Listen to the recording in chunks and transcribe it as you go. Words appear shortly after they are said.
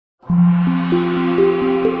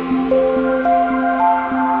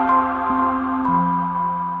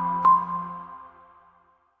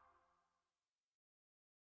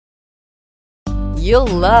You'll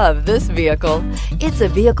love this vehicle. It's a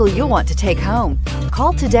vehicle you'll want to take home.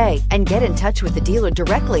 Call today and get in touch with the dealer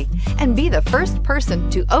directly and be the first person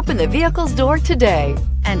to open the vehicle's door today,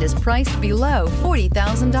 and is priced below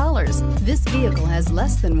 $40,000. This vehicle has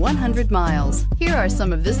less than 100 miles. Here are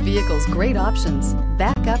some of this vehicle's great options: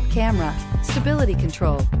 backup camera, stability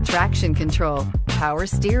control, traction control, power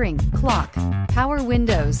steering, clock, power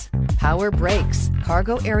windows, power brakes,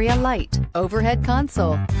 cargo area light, overhead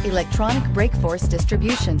console, electronic brake force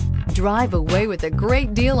distribution. Drive away with a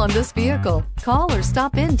great deal on this vehicle. Call or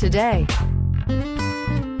stop in today.